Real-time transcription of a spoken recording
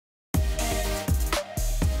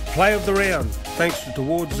Play of the round, thanks to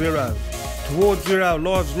Towards Zero. Towards Zero,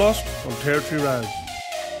 lives lost on Territory Road.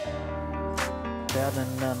 Bowden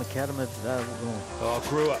and McAdam have...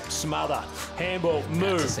 Grew up, smother, handball,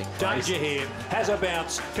 move, danger here, has a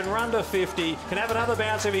bounce, can run to 50, can have another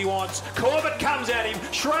bounce if he wants. Corbett comes at him,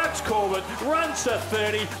 shrugs Corbett, runs to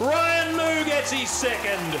 30. Ryan Moo gets his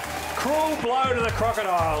second. Cruel blow to the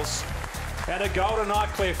Crocodiles. And a goal to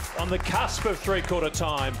Nightcliff on the cusp of three-quarter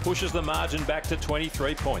time pushes the margin back to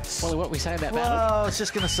 23 points. Well, what we say about Bowden? Well, I was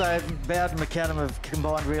just going to say Bowden and McAdam have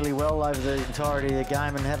combined really well over the entirety of the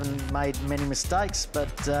game and haven't made many mistakes, but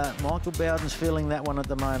Michael Bowden's feeling that one at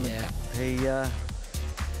the moment. Yeah.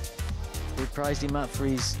 We praised him up for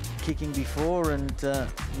his kicking before, and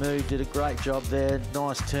Moo did a great job there.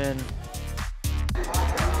 Nice turn